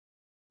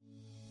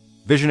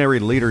Visionary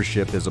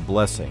leadership is a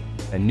blessing,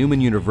 and Newman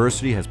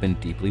University has been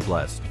deeply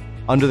blessed.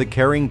 Under the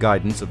caring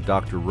guidance of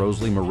Dr.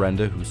 Rosalie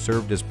Miranda, who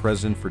served as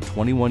president for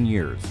 21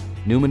 years,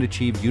 Newman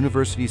achieved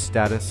university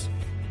status,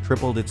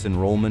 tripled its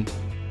enrollment,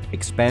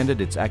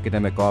 expanded its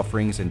academic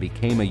offerings, and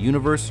became a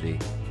university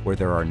where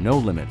there are no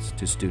limits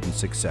to student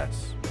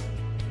success.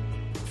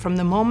 From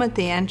the moment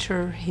they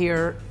enter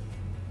here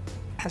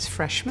as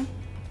freshmen,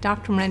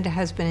 Dr. Miranda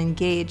has been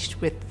engaged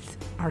with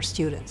our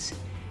students,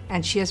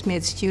 and she has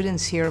made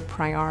students here a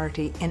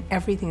priority in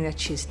everything that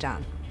she's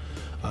done.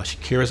 She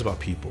cares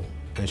about people,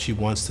 and she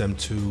wants them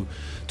to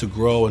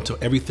grow into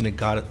everything that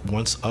God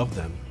wants of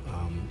them.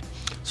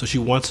 So she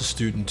wants a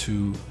student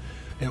to,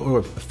 or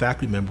a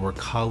faculty member or a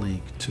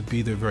colleague, to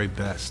be their very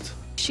best.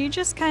 She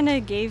just kind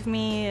of gave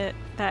me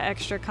that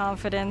extra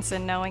confidence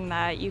in knowing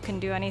that you can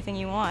do anything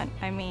you want.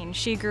 I mean,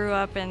 she grew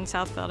up in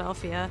South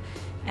Philadelphia,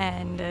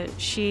 and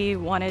she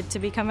wanted to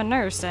become a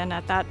nurse, and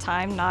at that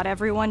time not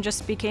everyone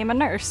just became a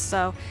nurse.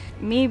 So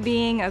me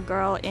being a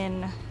girl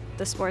in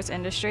the sports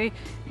industry,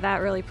 that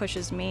really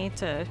pushes me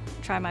to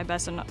try my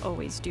best and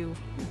always do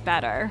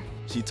better.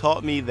 She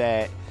taught me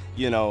that,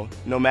 no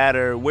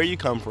matter where you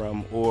come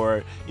from,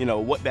 or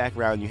what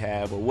background you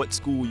have, or what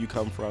school you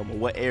come from, or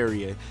what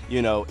area,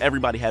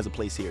 everybody has a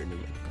place here at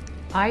Newman.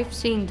 I've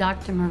seen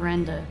Dr.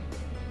 Miranda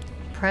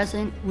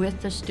present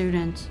with the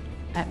students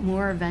at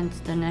more events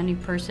than any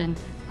person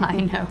I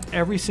know.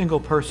 Every single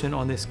person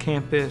on this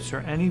campus or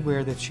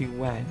anywhere that she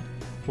went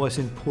was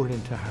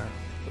important to her.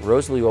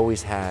 Rosalie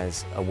always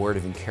has a word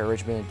of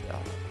encouragement,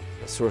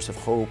 a source of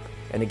hope,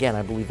 and again,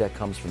 I believe that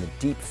comes from a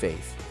deep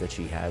faith that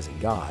she has in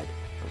God,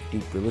 a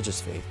deep religious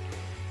faith,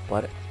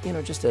 but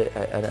just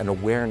an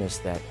awareness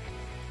that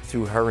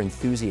through her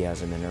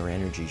enthusiasm and her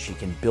energy, she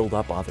can build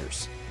up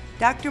others.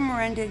 Dr.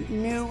 Miranda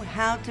knew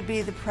how to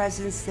be the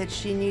presence that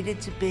she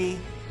needed to be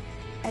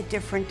at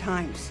different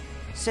times.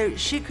 So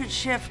she could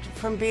shift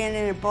from being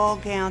in a ball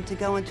gown to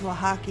go into a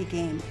hockey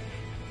game.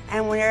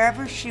 And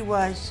wherever she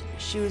was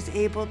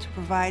able to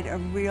provide a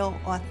real,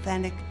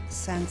 authentic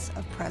sense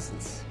of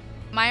presence.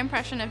 My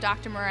impression of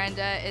Dr.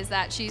 Miranda is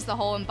that she's the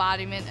whole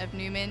embodiment of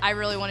Newman. I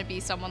really want to be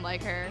someone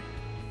like her.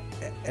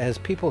 As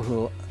people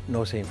who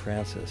know St.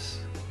 Francis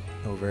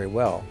know very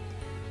well,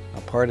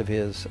 a part of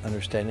his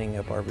understanding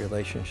of our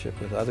relationship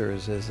with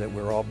others is that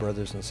we're all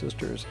brothers and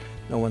sisters.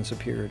 No one's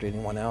superior to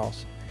anyone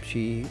else.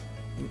 She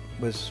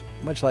was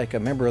much like a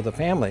member of the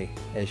family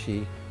as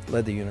she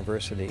led the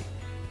university.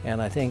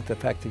 And I think the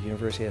fact that the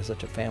university has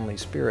such a family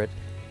spirit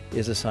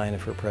is a sign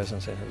of her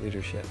presence and her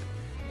leadership.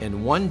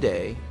 And one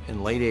day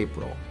in late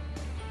April,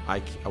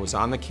 I was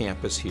on the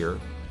campus here.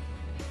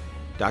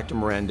 Dr.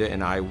 Miranda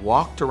and I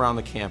walked around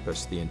the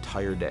campus the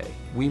entire day.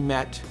 We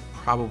met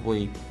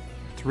probably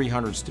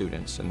 300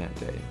 students in that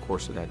day, in the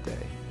course of that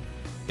day.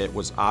 It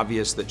was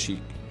obvious that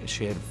she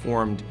had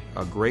formed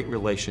great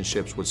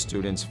relationships with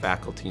students,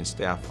 faculty, and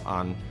staff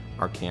on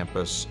our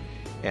campus,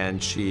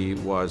 and she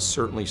was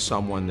certainly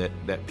someone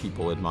that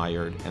people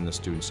admired and the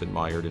students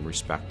admired and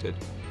respected.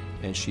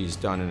 And she's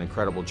done an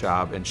incredible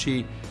job. And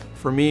she,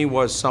 for me,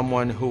 was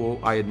someone who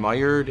I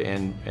admired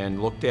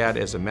and looked at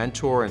as a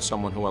mentor, and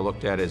someone who I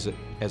looked at as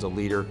a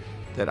leader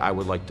that I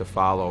would like to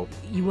follow.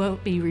 You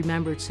won't be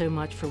remembered so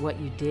much for what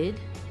you did,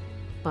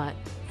 but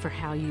for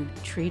how you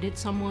treated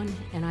someone,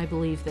 and I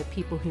believe that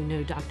people who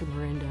know Dr.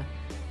 Miranda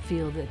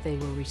feel that they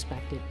were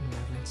respected and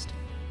reverenced.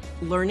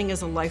 Learning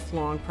is a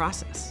lifelong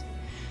process,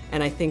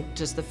 and I think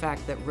just the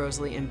fact that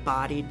Rosalie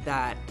embodied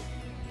that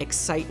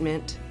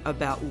excitement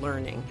about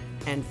learning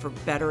and for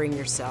bettering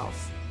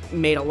yourself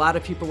made a lot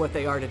of people what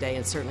they are today,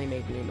 and certainly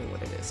made Newman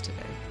what it is today.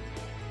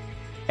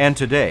 And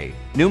today,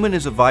 Newman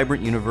is a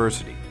vibrant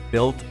university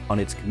built on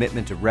its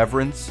commitment to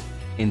reverence,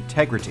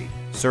 integrity,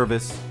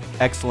 service,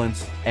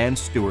 excellence, and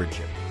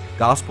stewardship,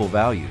 gospel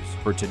values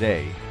for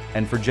today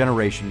and for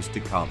generations to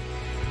come.